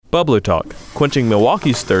Bubbler Talk, quenching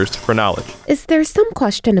Milwaukee's thirst for knowledge. Is there some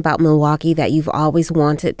question about Milwaukee that you've always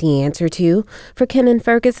wanted the answer to? For Kenan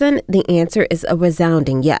Ferguson, the answer is a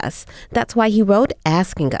resounding yes. That's why he wrote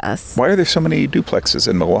asking us. Why are there so many duplexes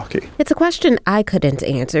in Milwaukee? It's a question I couldn't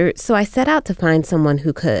answer, so I set out to find someone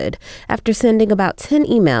who could. After sending about 10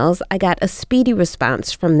 emails, I got a speedy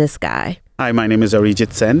response from this guy. Hi, my name is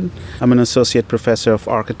Arijit Sen. I'm an associate professor of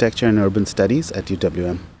architecture and urban studies at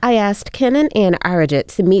UWM. I asked Kenan and Arijit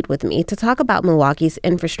to meet with me to talk about Milwaukee's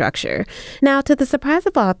infrastructure. Now, to the surprise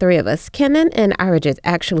of all three of us, Kenan and Arijit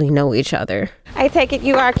actually know each other. I take it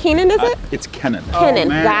you are Kenan, is it? It's Kenan. Kenan,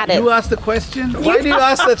 got it. You asked the question? Why do you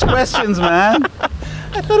ask such questions, man?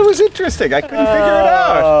 I thought it was interesting. I couldn't figure it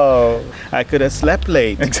out. Oh, I could have slept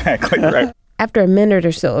late. Exactly, right. After a minute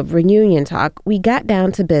or so of reunion talk, we got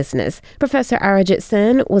down to business. Professor Arijit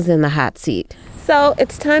Sen was in the hot seat. So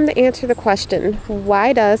it's time to answer the question,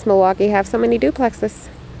 why does Milwaukee have so many duplexes?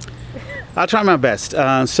 I'll try my best.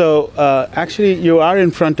 Actually, you are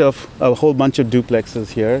in front of a whole bunch of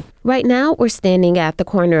duplexes here. Right now, we're standing at the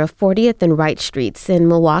corner of 40th and Wright Streets in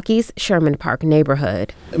Milwaukee's Sherman Park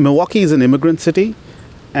neighborhood. Milwaukee is an immigrant city,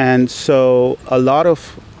 and so a lot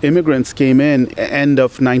of immigrants came in end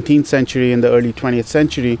of 19th century and the early 20th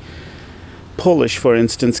century. Polish, for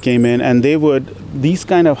instance, came in, and these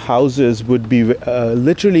kind of houses would be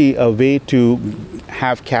literally a way to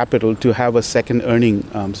have capital, to have a second earning.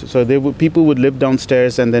 People would live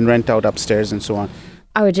downstairs and then rent out upstairs and so on.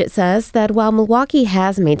 Arijit says that while Milwaukee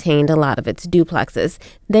has maintained a lot of its duplexes,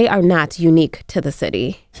 they are not unique to the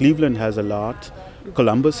city. Cleveland has a lot.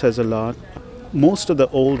 Columbus has a lot. Most of the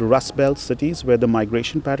old Rust Belt cities where the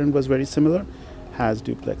migration pattern was very similar has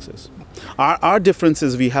duplexes. Our difference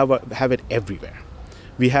is we have it everywhere.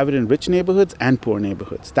 We have it in rich neighborhoods and poor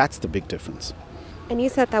neighborhoods. That's the big difference. And you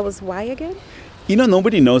said that was why again?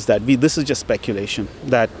 Nobody knows that. This is just speculation,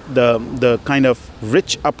 that the kind of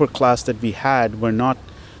rich upper class that we had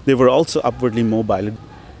they were also upwardly mobile.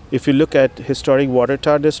 If you look at historic Water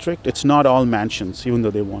Tower District, it's not all mansions, even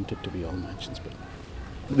though they want it to be all mansions. But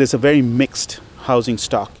there's a very mixed housing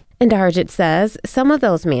stock. And Arijit says some of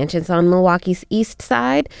those mansions on Milwaukee's east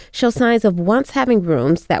side show signs of once having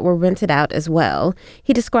rooms that were rented out as well.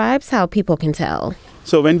 He describes how people can tell.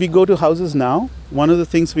 So when we go to houses now, one of the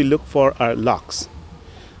things we look for are locks.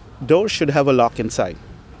 Doors should have a lock inside,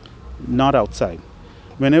 not outside.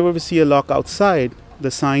 Whenever we see a lock outside,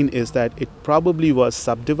 the sign is that it probably was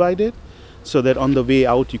subdivided so that on the way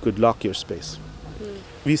out you could lock your space.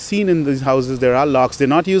 We've seen in these houses there are locks. They're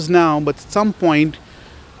not used now, but at some point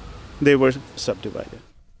they were subdivided.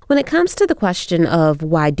 When it comes to the question of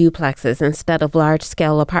why duplexes instead of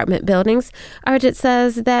large-scale apartment buildings, Arijit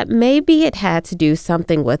says that maybe it had to do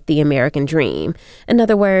something with the American dream. In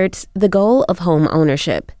other words, the goal of home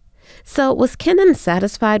ownership. So was Kenan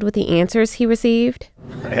satisfied with the answers he received?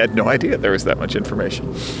 I had no idea there was that much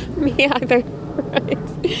information. Me either.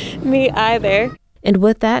 Right. Me either. And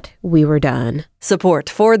with that, we were done. Support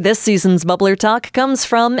for this season's Bubbler Talk comes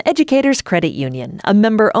from Educators Credit Union, a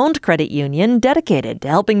member-owned credit union dedicated to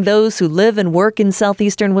helping those who live and work in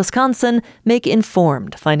southeastern Wisconsin make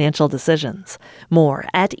informed financial decisions. More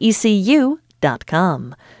at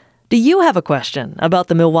ecu.com. Do you have a question about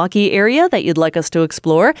the Milwaukee area that you'd like us to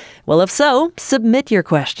explore? Well, if so, submit your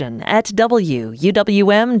question at wuwm.com,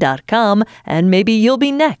 and maybe you'll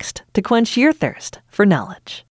be next to quench your thirst for knowledge.